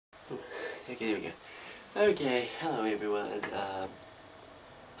Okay, there we go. Okay, hello everyone.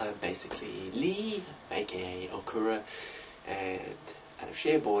 I'm basically Lee, aka Okura, and out of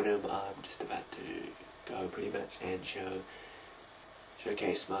sheer boredom, I'm just about to go pretty much and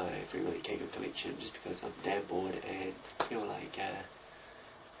showcase my free Willy Keiko collection, just because I'm damn bored and feel like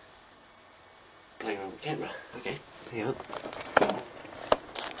playing around with the camera. Okay, hang on.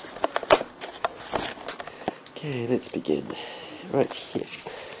 Okay, let's begin. Right here.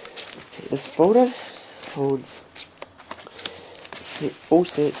 Okay, this folder holds full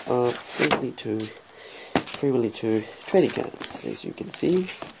set of Free Willy 2 trading cards, as you can see.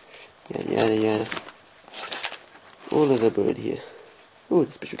 Yada yada yada. All of them are in here. Oh,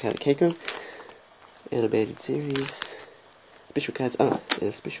 the special card of Keiko. Animated series. Special cards. And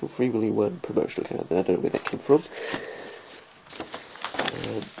a special Free Willy 1 promotional card that I don't know where that came from.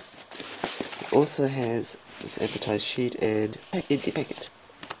 It also has this advertised sheet and empty packet.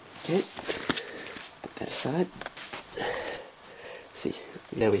 Okay, put that aside. See,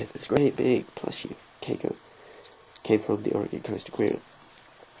 now we have this great big plushie Keiko. Came from the Oregon Coast Aquarium.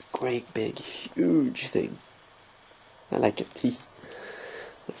 Great big, huge thing. I like it.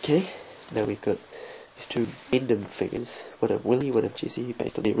 Okay, now we've got these two random figures. One of Willy, one of Jessie,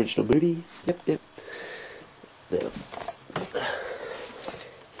 based on the original movie. Yep. Now,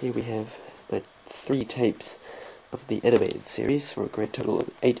 here we have my 3 tapes of the animated series for a grand total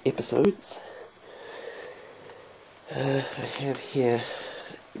of 8 episodes. I have here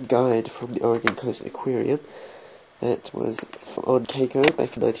a guide from the Oregon Coast Aquarium that was on Keiko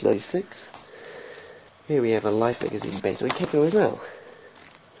back in 1996. Here we have a Life magazine based on Keiko as well.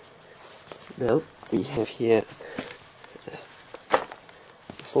 Now we have here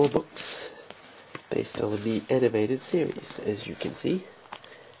 4 books based on the animated series, as you can see.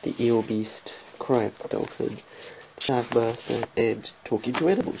 The Eel Beast, Cry Dolphin, Shark Master, and Talking to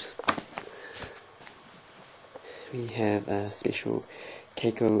Animals. We have a special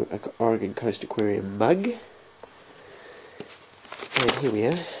Keiko Oregon Coast Aquarium mug. And here we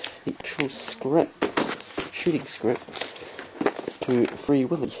are, the actual shooting script to Free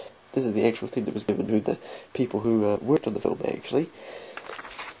Willy. This is the actual thing that was given to the people who worked on the film, actually,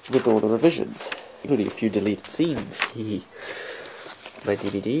 with all the revisions, including a few deleted scenes. My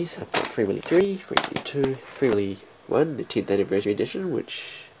DVDs, I've got Free Willy 3, Free Willy 2, Free Willy 1, the 10th anniversary edition, which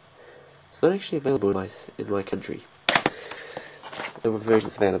is not actually available in my country. The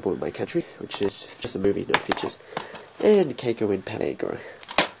version's available in my country, which is just a movie, no features. And Keiko in Palagro.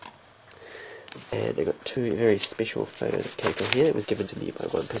 And I got 2 very special photos of Keiko here. It was given to me by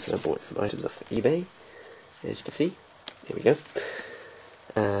one person. I bought some items off eBay, as you can see. There we go.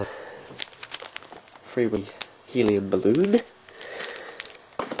 Free Willy helium balloon.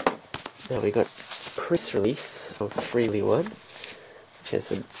 Now we got press release of Free Willy 1, which has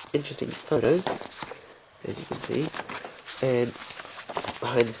some interesting photos, as you can see, and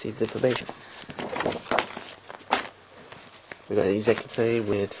behind the scenes information. We got the exact same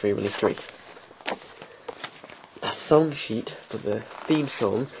with Free Willy 3. A song sheet for the theme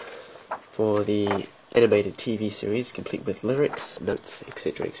song for the animated TV series, complete with lyrics, notes,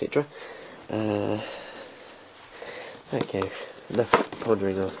 etc., etc. Okay. Enough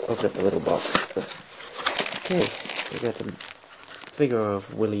pondering, I'll open up the little box. Okay, we got a figure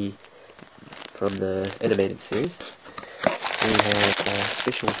of Willy from the animated series. We have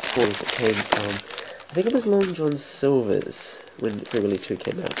special toys that came from, I think it was Long John Silver's when Free Willy 2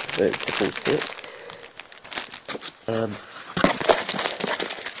 came out, the full set.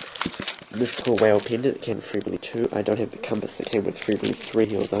 This poor whale pendant that came with Free Willy 2. I don't have the compass that came with Free Willy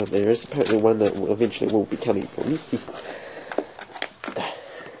 3, although there is apparently one that eventually will be coming for me.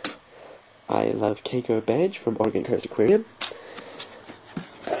 I love Keiko badge from Oregon Coast Aquarium.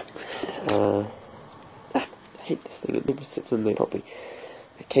 I hate this thing, it never sits in there properly.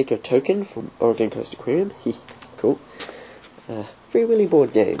 A Keiko token from Oregon Coast Aquarium. Cool. Free Willy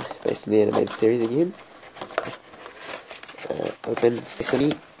board game, based on the animated series again. Open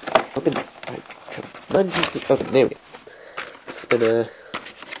sesame. Open. Right, come on. Open. There we go. Spinner.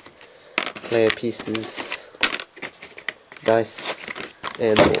 Player pieces. Dice.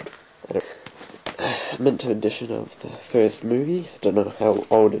 And board. Mint edition of the first movie. I don't know how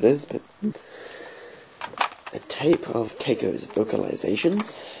old it is, but a tape of Keiko's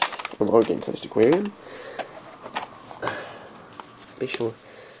vocalizations from Oregon Coast Aquarium. Special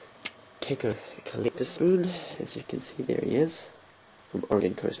Keiko collector spoon, as you can see, there he is, from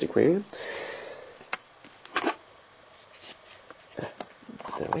Oregon Coast Aquarium.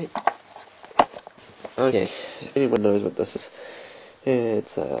 Wait. Okay, if anyone knows what this is,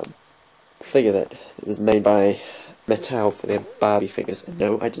 it's a figure that was made by Mattel for their Barbie figures. And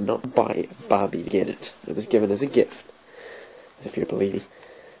no, I did not buy Barbie to get it. It was given as a gift. As if you're believing.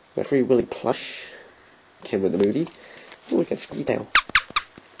 Got free Willy plush. Came with the movie. Oh, we got a squeaky tail.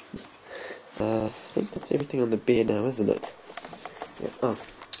 I think that's everything on the bed now, isn't it? Yeah. Oh,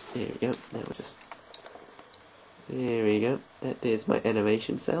 there we go. Now we'll just... There we go. There's my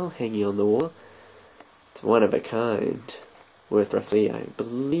animation cell hanging on the wall. It's one of a kind. Worth roughly, I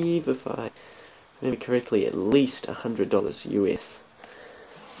believe, if I remember correctly, at least $100 US.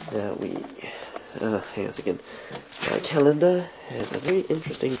 Now we... hang on a second. My calendar has a very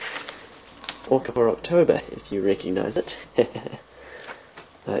interesting orca for October, if you recognise it.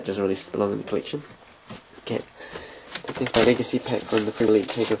 It just released belong in the collection. Okay. There's my legacy pack from the Willy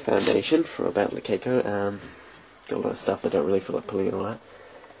Keiko Foundation for about Willy Keiko. Got a lot of stuff, I don't really feel like pulling it all out.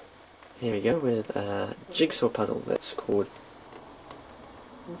 Here we go with a jigsaw puzzle that's called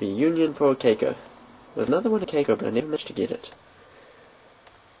Reunion for Keiko. There's another one of Keiko, but I never managed to get it.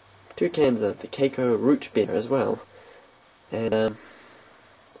 2 cans of the Keiko root beer as well. And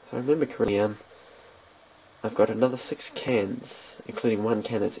if I remember correctly, I've got another 6 cans, including 1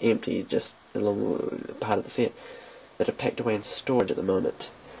 can that's empty, just along the part of the set, that are packed away in storage at the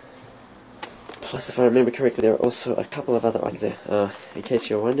moment. Plus, if I remember correctly, there are also a couple of other items there. In case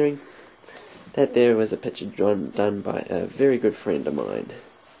you're wondering, that there was a picture done by a very good friend of mine.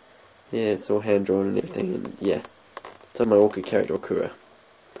 Yeah, it's all hand-drawn and everything, and yeah, it's on my orchid character, Okura.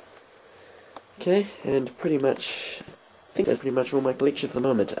 Okay, and pretty much, I think that's pretty much all my collection for the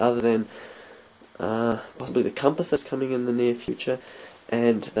moment, other than possibly the compass that's coming in the near future,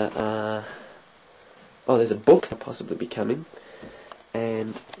 and the, oh, there's a book that'll possibly be coming,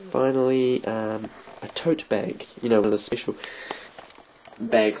 and finally, a tote bag, you know, one of those special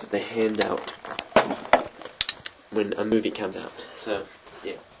bags that they hand out when a movie comes out. So,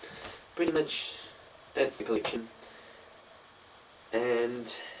 yeah, pretty much that's the collection,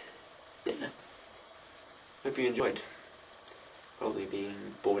 and, yeah, hope you enjoyed. Probably being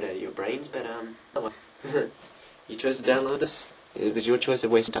bored out of your brains, but oh well. You chose to download this. It was your choice of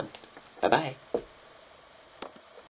wasting time. Bye bye.